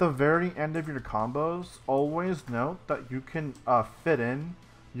 at the very end of your combos, always note that you can fit in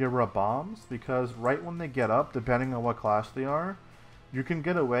your Ra-Bombs, because right when they get up, depending on what class they are, you can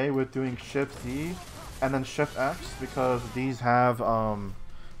get away with doing Shift D and then Shift X, because these have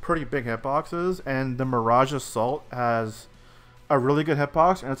pretty big hitboxes, and the Mirage Assault has a really good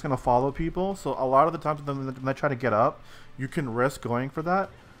hitbox, and it's going to follow people. So a lot of the times when they try to get up, you can risk going for that.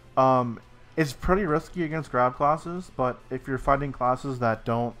 It's pretty risky against grab classes, but if you're fighting classes that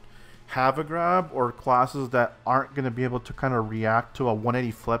don't have a grab, or classes that aren't going to be able to kind of react to a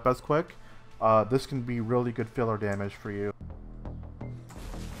 180 flip as quick, this can be really good filler damage for you.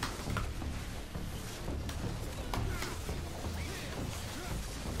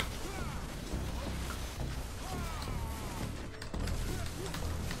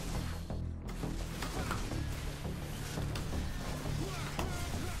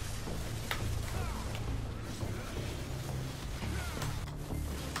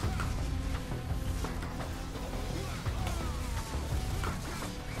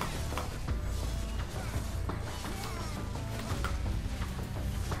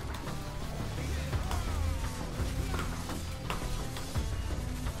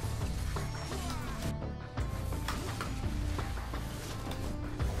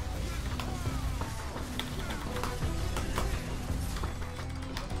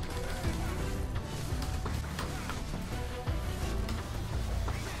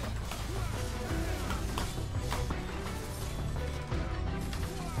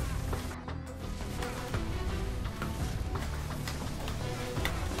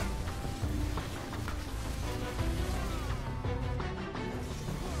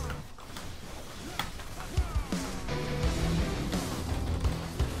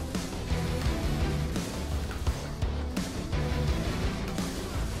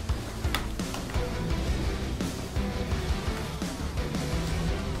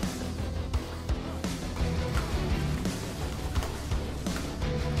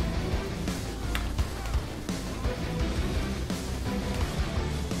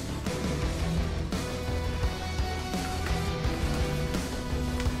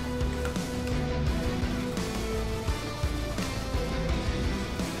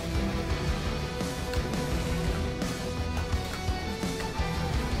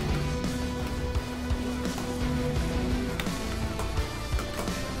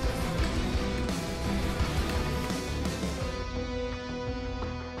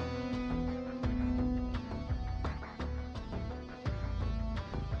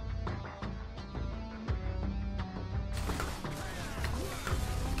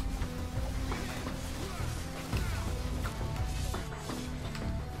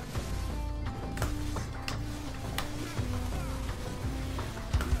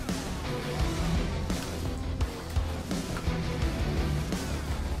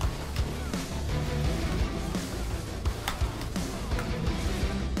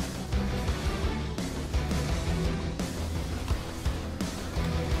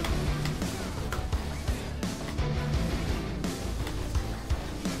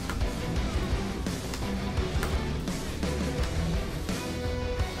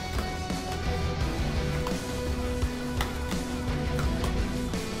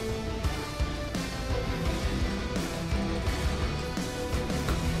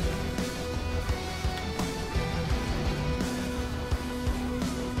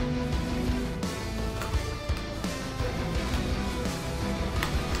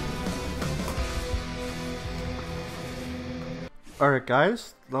 Alright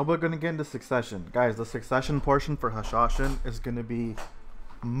guys, now we're going to get into Succession. Guys, the Succession portion for Hashashin is going to be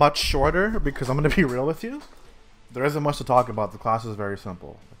much shorter because I'm going to be real with you. There isn't much to talk about. The class is very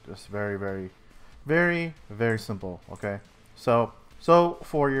simple. Just very simple, okay? So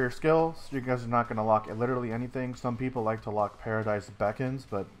for your skills, you guys are not going to lock literally anything. Some people like to lock Paradise Beckons,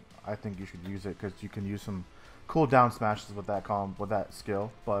 but I think you should use it because you can use some cooldown smashes with that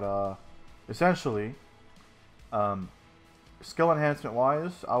skill. But essentially, skill enhancement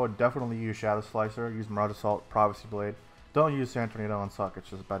wise, I would definitely use Shadow Slicer, use Mirage Assault, Prophecy Blade. Don't use Sand Tornado and Suck. It's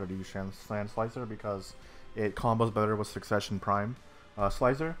just better to use Sand Slicer because it combos better with Succession Prime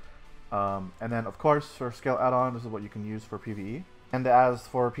Slicer. And then of course for skill add-on, this is what you can use for PvE. And as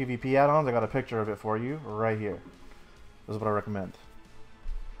for PvP add-ons, I got a picture of it for you right here. This is what I recommend.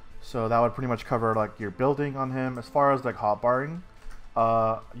 So that would pretty much cover like your building on him. As far as like hotbarring,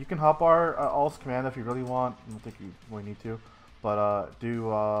 you can hotbar Alt's command if you really want. I don't think you really need to, but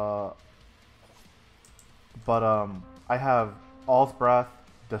I have Alt's Breath,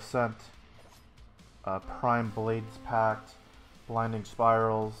 Descent, Prime Blades Pact, Blinding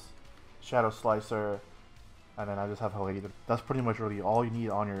Spirals, Shadow Slicer, and then I just have Haladi. That's pretty much really all you need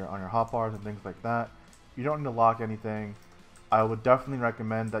on your hotbars and things like that. You don't need to lock anything. I would definitely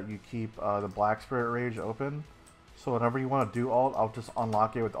recommend that you keep the Black Spirit Rage open. So whenever you want to do Alt, I'll just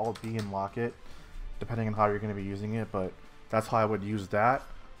unlock it with Alt B and lock it, depending on how you're going to be using it. But that's how I would use that.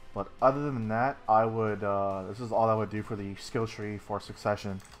 But other than that, I would. This is all I would do for the skill tree for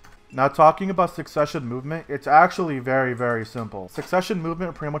Succession. Now talking about Succession movement, it's actually very simple. Succession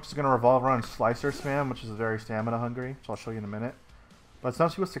movement pretty much is going to revolve around Slicer spam, which is very stamina hungry. So I'll show you in a minute. But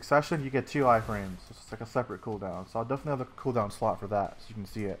essentially with Succession, you get 2 iframes. So it's like a separate cooldown. So I'll definitely have a cooldown slot for that, so you can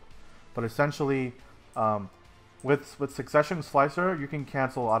see it. But essentially, with Succession Slicer, you can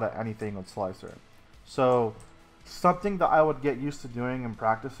cancel out of anything with Slicer. So something that I would get used to doing and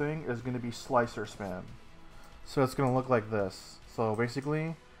practicing is going to be Slicer spam. So it's going to look like this. So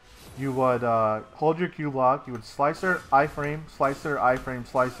basically, you would hold your Q block, you would Slicer, iframe, Slicer, iframe,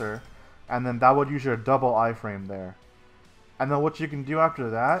 Slicer, and then that would use your double iframe there. And then what you can do after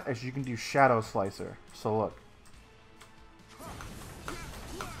that is you can do Shadow Slicer. So look.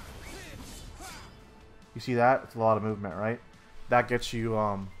 You see that? It's a lot of movement, right? That gets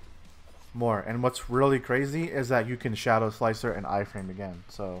you more. And what's really crazy is that you can Shadow Slicer and iframe again.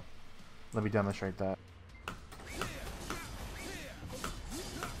 So let me demonstrate that.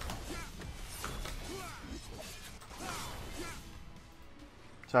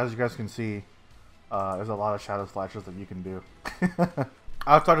 So as you guys can see, there's a lot of Shadow Slashers that you can do.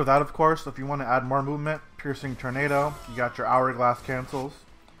 Outside of that, of course, if you want to add more movement, Piercing Tornado, you got your Hourglass cancels,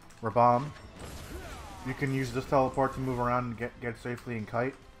 Rabomb. You can use this teleport to move around and get safely and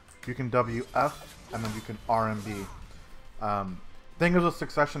kite. You can WF, and then you can RMB. Thing is with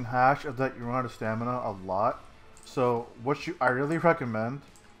Succession Hash is that you run out of stamina a lot. So I really recommend,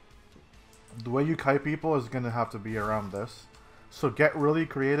 the way you kite people is going to have to be around this. So get really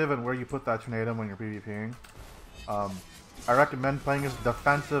creative in where you put that tornado when you're PvPing. I recommend playing as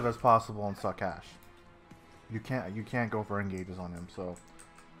defensive as possible in Suck Hash. You can't go for engages on him. So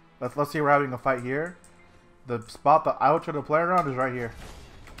let's say we're having a fight here. The spot that I would try to play around is right here.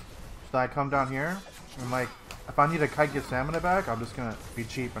 So I come down here and like if I need to kite get stamina back, I'm just gonna be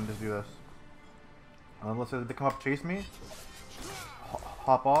cheap and just do this. Let's say they come up chase me,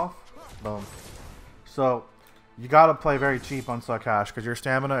 hop off, boom. So you gotta play very cheap on Suck Hash because your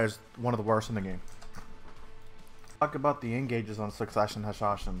stamina is one of the worst in the game. Talk about the engages on Succession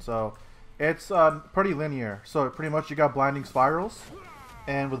Hashashin. So it's pretty linear. So pretty much you got Blinding Spirals,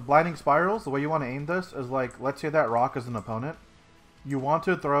 and with Blinding Spirals, the way you want to aim this is like, let's say that rock is an opponent. You want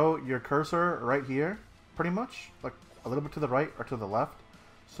to throw your cursor right here, pretty much, like a little bit to the right or to the left,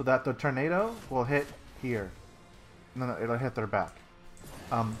 so that the tornado will hit here, and then it'll hit their back.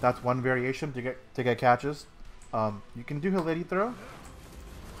 That's one variation to get catches. You can do Haladi throw,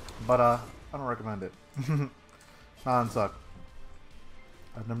 but I don't recommend it. Not on Suck.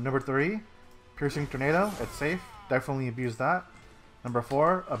 Number 3, Piercing Tornado. It's safe. Definitely abuse that. Number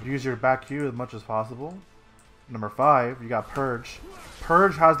 4, abuse your back Q as much as possible. Number 5, you got Purge.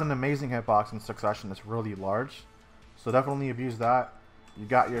 Purge has an amazing hitbox in Succession. It's really large, so definitely abuse that. You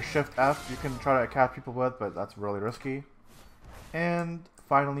got your Shift F. You can try to catch people with, but that's really risky. And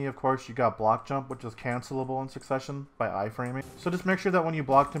finally, of course, you got Block Jump, which is cancelable in Succession by iframing. So just make sure that when you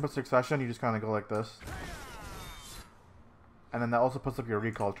block jump in Succession, you just kind of go like this. And then that also puts up your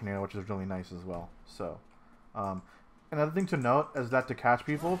Recall Tornado, which is really nice as well. So, another thing to note is that to catch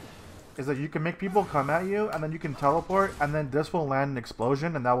people, is that you can make people come at you, and then you can teleport, and then this will land an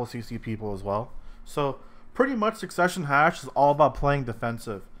explosion, and that will CC people as well. So pretty much Succession Hash is all about playing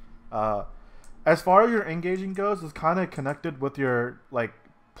defensive. As far as your engaging goes, it's kind of connected with your like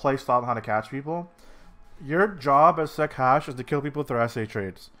play style and how to catch people. Your job as Sec Hash is to kill people with their SA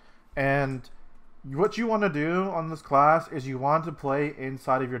trades, and what you want to do on this class is you want to play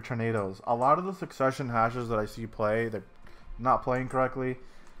inside of your tornadoes. A lot of the Succession Hashes that I see play, they're not playing correctly.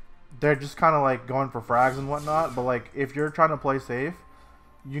 They're just kind of like going for frags and whatnot. But like if you're trying to play safe,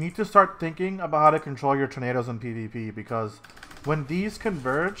 you need to start thinking about how to control your tornadoes in PvP, because when these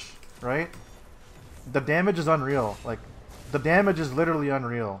converge, right, the damage is unreal. Like the damage is literally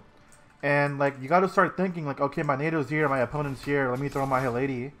unreal. And like you got to start thinking like, okay, my NATO's here, my opponent's here, let me throw my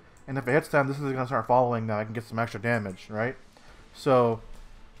Halady, and if it hits them, this is gonna start following them. I can get some extra damage, right? So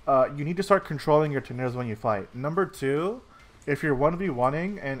you need to start controlling your tornadoes when you fight. Number two, if you're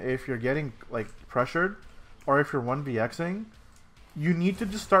 1v1ing and if you're getting like pressured, or if you're 1vxing, you need to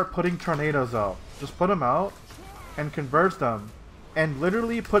just start putting tornadoes out. Just put them out and converge them, and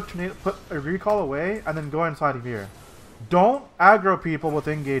literally put a recall away and then go inside of here. Don't aggro people with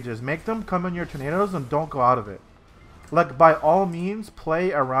engages. Make them come in your tornadoes and don't go out of it. Like, by all means,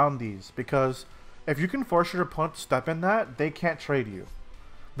 play around these, because if you can force your opponent to step in that, they can't trade you.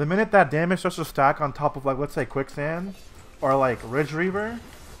 The minute that damage starts to stack on top of, like, let's say Quicksand, or like Ridge Reaver,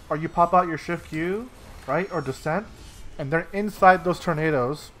 or you pop out your Shift Q, right, or Descent, and they're inside those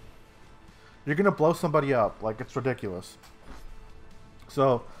tornadoes, you're gonna blow somebody up. Like, it's ridiculous.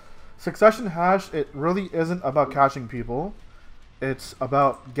 So Succession Hash, it really isn't about catching people. It's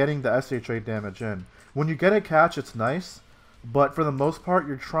about getting the SA trade damage in. When you get a catch, it's nice, but for the most part,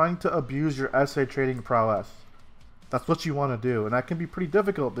 you're trying to abuse your SA trading prowess. That's what you want to do, and that can be pretty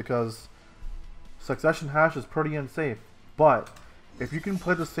difficult because Succession Hash is pretty unsafe. But if you can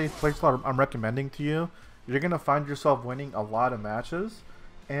play the safe playstyle I'm recommending to you, you're going to find yourself winning a lot of matches,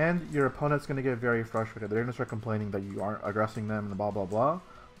 and your opponent's going to get very frustrated. They're going to start complaining that you aren't aggressing them and blah blah blah.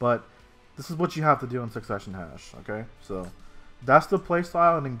 But this is what you have to do in Succession Hash, okay? So that's the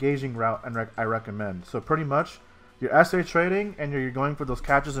playstyle and engaging route I recommend. So pretty much, you're SA trading and you're going for those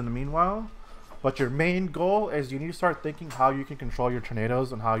catches in the meanwhile. But your main goal is you need to start thinking how you can control your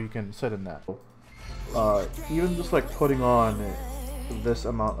tornadoes and how you can sit in that. Even just like putting on this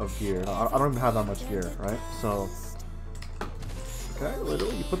amount of gear. I don't even have that much gear, right? So, okay,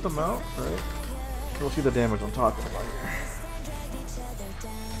 literally you put them out, right? You'll see the damage I'm talking about here.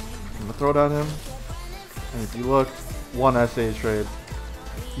 I'm gonna throw down him, and if you look, one SA trade.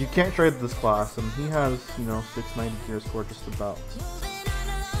 You can't trade this class, and he has, you know, 690 gear score just about.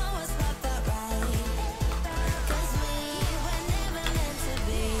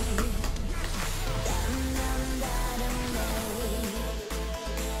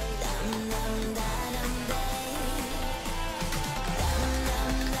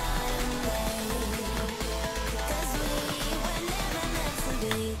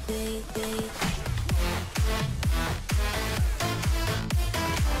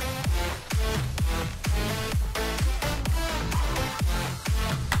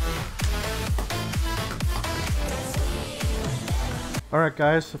 Alright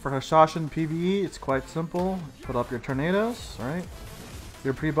guys, so for Hashashin PvE, it's quite simple. Put up your tornadoes, right?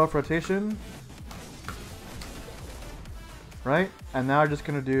 Your pre-buff rotation. Right? And now you're just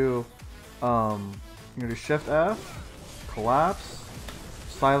gonna do Shift F, Collapse,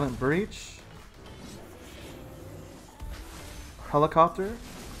 Silent Breach, Helicopter,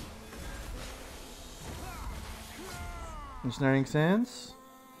 Ensnaring Sands,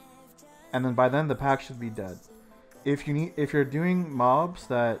 and then by then the pack should be dead. If you're doing mobs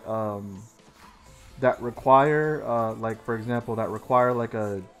that that require like for example that require like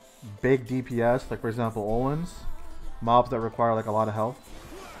a big DPS, like for example Olins, mobs that require like a lot of health,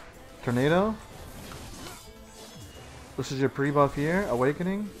 Tornado. This is your pre-buff here,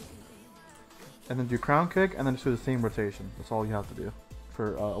 Awakening, and then do Crown Kick, and then just do the same rotation. That's all you have to do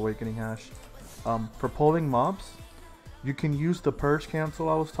for Awakening Hash. For pulling mobs, you can use the Purge Cancel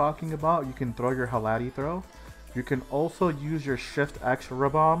I was talking about. You can throw your Haladi Throw. You can also use your Shift X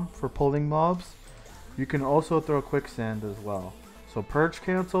Bomb for pulling mobs. You can also throw Quicksand as well. So Purge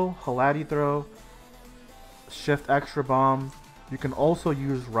Cancel, Haladi Throw, Shift X Bomb. You can also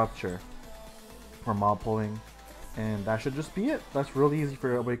use Rupture for mob pulling. And that should just be it. That's really easy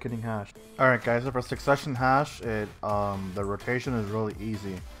for Awakening Hash. Alright guys, so for Succession Hash, the rotation is really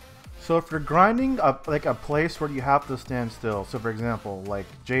easy. So if you're grinding like a place where you have to stand still, so for example, like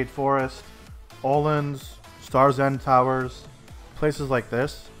Jade Forest, Olins, Star's End Towers, places like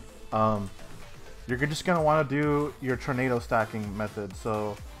this, you're just going to want to do your tornado stacking method. So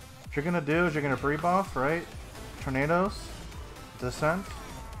what you're going to do is you're going to pre-buff, right? Tornadoes, Descent,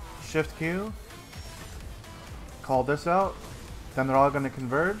 Shift Q, call this out, then they're all going to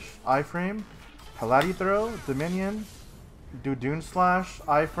converge. Iframe, Halati Throw, Dominion, do Dune Slash,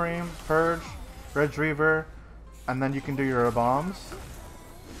 Iframe, Purge, Retriever, and then you can do your bombs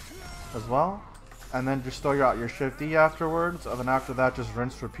as well. And then just throw out your Shift E afterwards, and then after that just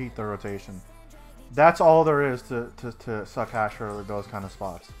rinse repeat the rotation. That's all there is to suck hash for those kind of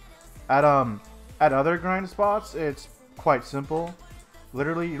spots. At other grind spots, it's quite simple.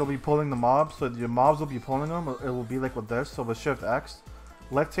 Literally, you'll be pulling the mobs, so your mobs will be pulling them. It will be like with this. So with Shift X,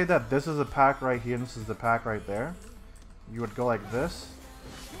 let's say that this is a pack right here and this is the pack right there. You would go like this,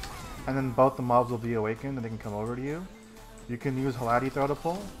 and then both the mobs will be awakened and they can come over to you. You can use Halati Throw to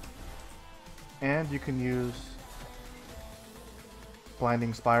pull, and you can use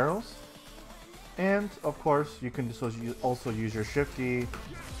Blinding Spirals, and of course you can also use your Shift E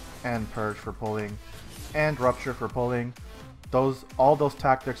and Purge for pulling, and Rupture for pulling. All those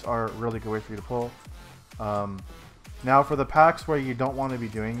tactics are a really good way for you to pull. Now for the packs where you don't want to be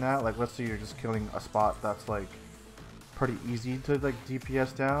doing that, like let's say you're just killing a spot that's like pretty easy to like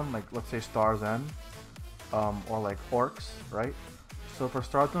DPS down, like let's say Star's End, or like Orcs, right? So for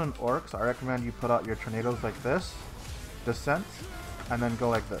Star's End and Orcs, I recommend you put out your tornadoes like this, Descent, and then go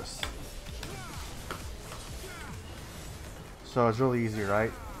like this. So it's really easy,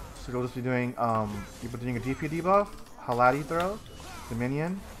 right? So you'll just be doing, you'll be doing a DP debuff, Halati Throw,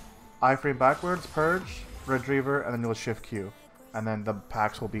 Dominion, Iframe backwards, Purge, Retriever, and then you'll Shift Q. And then the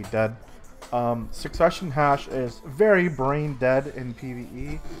packs will be dead. Succession Hash is very brain dead in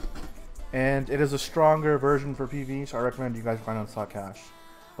PvE. And it is a stronger version for PvE, so I recommend you guys grind on Suck Hash.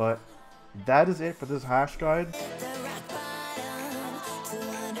 But that is it for this hash guide.